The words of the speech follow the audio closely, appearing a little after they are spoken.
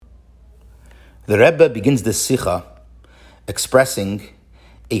The Rebbe begins the Sikha expressing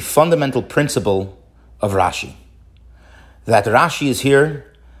a fundamental principle of Rashi. That Rashi is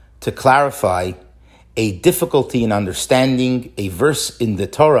here to clarify a difficulty in understanding a verse in the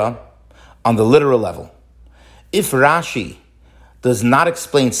Torah on the literal level. If Rashi does not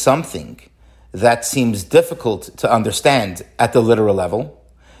explain something that seems difficult to understand at the literal level,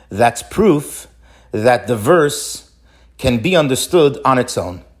 that's proof that the verse can be understood on its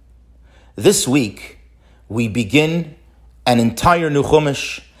own. This week, we begin an entire new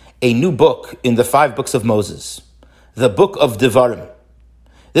Chumash, a new book in the 5 books of Moses, the book of Devarim.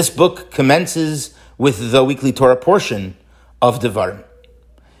 This book commences with the weekly Torah portion of Devarim.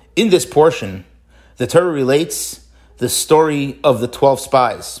 In this portion, the Torah relates the story of the 12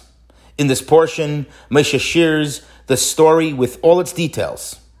 spies. In this portion, Moshe shares the story with all its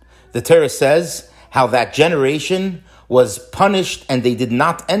details. The Torah says how that generation was punished and they did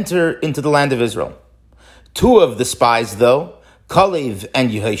not enter into the land of Israel. 2 of the spies, though, Kalev and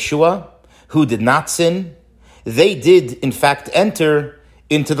Yehoshua, who did not sin, they did in fact enter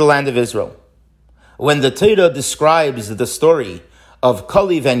into the land of Israel. When the Torah describes the story of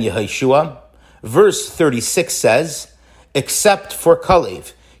Kalev and Yehoshua, verse 36 says, "Except for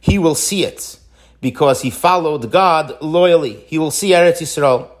Kalev, he will see it, because he followed God loyally. He will see Eretz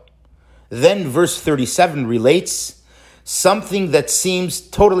Yisrael." Then verse 37 relates something that seems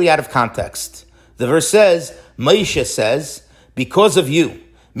totally out of context. The verse says, Moshe says, "Because of you,"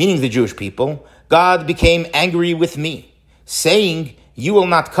 meaning the Jewish people, "God became angry with me, saying, you will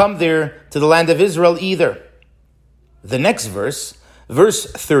not come there to the land of Israel either." The next verse, verse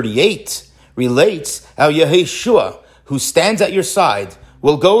 38, relates how Yehoshua, who stands at your side,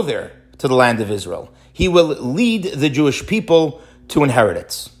 will go there to the land of Israel. He will lead the Jewish people to inherit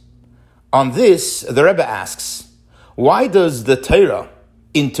it. On this, the Rebbe asks, why does the Torah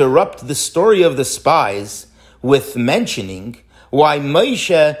interrupt the story of the spies with mentioning why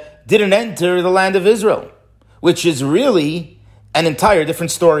Moshe didn't enter the land of Israel, which is really an entire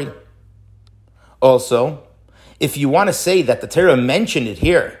different story? Also, if you want to say that the Torah mentioned it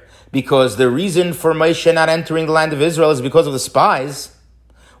here because the reason for Moshe not entering the land of Israel is because of the spies,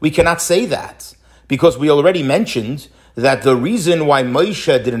 we cannot say that, because we already mentioned that the reason why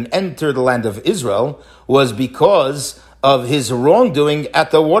Moshe didn't enter the land of Israel was because of his wrongdoing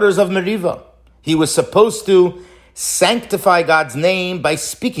at the waters of Meribah. He was supposed to sanctify God's name by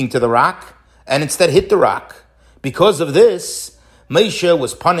speaking to the rock, and instead hit the rock. Because of this, Moshe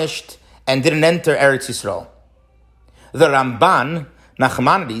was punished and didn't enter Eretz Yisrael. The Ramban,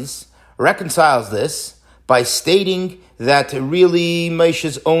 Nachmanides, reconciles this by stating that really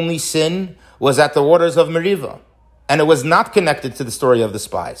Moshe's only sin was at the waters of Meribah, and it was not connected to the story of the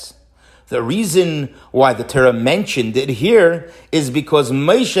spies. The reason why the Torah mentioned it here is because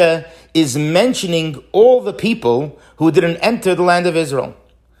Moshe is mentioning all the people who didn't enter the land of Israel.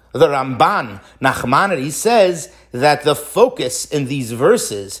 The Ramban, Nachmanides, says that the focus in these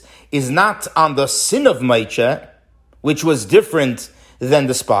verses is not on the sin of Moshe, which was different than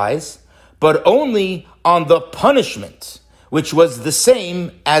the spies, but only on the punishment, which was the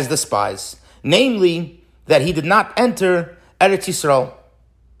same as the spies, namely that he did not enter Eretz Yisrael.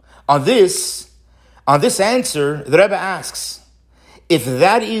 On this answer, the Rebbe asks, if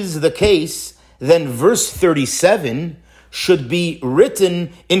that is the case, then verse 37 should be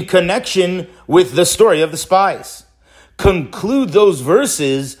written in connection with the story of the spies. Conclude those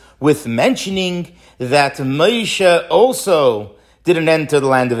verses with mentioning that Moshe also didn't enter the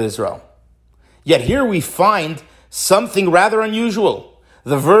land of Israel. Yet here we find something rather unusual.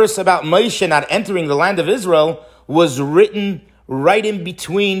 The verse about Moshe not entering the land of Israel was written right in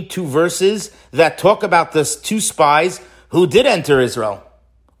between 2 verses that talk about the 2 spies who did enter Israel.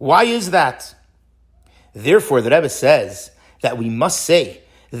 Why is that? Therefore, the Rebbe says that we must say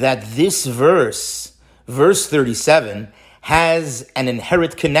that this verse 37, has an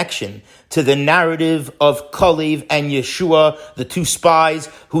inherent connection to the narrative of Kalev and Yeshua, the 2 spies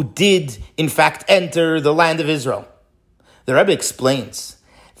who did, in fact, enter the land of Israel. The Rebbe explains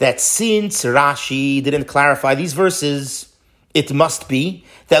that since Rashi didn't clarify these verses, it must be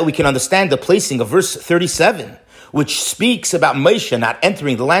that we can understand the placing of verse 37, which speaks about Moshe not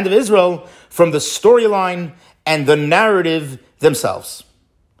entering the land of Israel, from the storyline and the narrative themselves.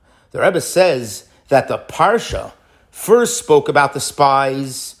 The Rebbe says that the Parsha first spoke about the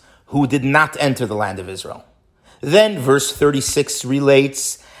spies who did not enter the land of Israel. Then verse 36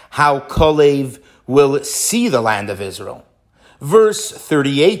 relates how Kalev will see the land of Israel. Verse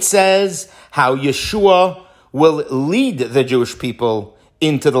 38 says how Yeshua will lead the Jewish people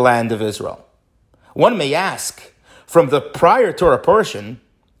into the land of Israel. One may ask, from the prior Torah portion,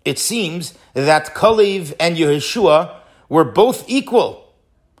 It seems that Kalev and Yehoshua were both equal.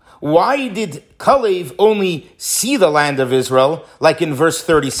 Why did Kalev only see the land of Israel, like in verse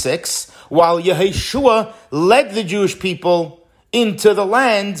 36, while Yehoshua led the Jewish people into the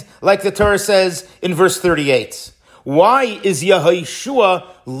land, like the Torah says in verse 38? Why is Yehoshua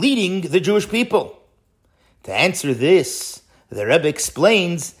leading the Jewish people? To answer this, the Rebbe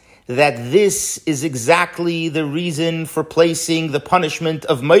explains that this is exactly the reason for placing the punishment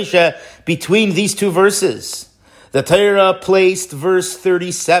of Moshe between these two verses. The Torah placed verse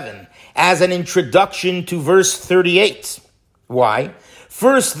 37 as an introduction to verse 38. Why?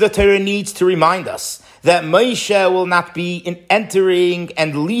 First, the Torah needs to remind us that Moshe will not be entering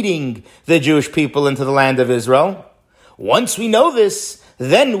and leading the Jewish people into the land of Israel. Once we know this,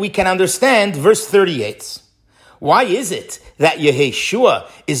 then we can understand verse 38. Why is it that Yehoshua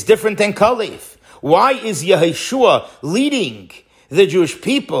is different than Kalev? Why is Yehoshua leading the Jewish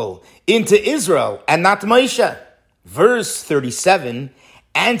people into Israel and not Moshe? Verse 37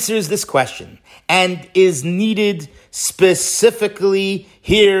 answers this question and is needed specifically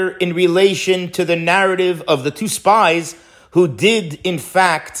here in relation to the narrative of the two spies who did, in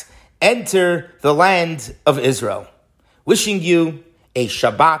fact, enter the land of Israel. Wishing you a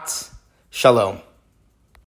Shabbat Shalom.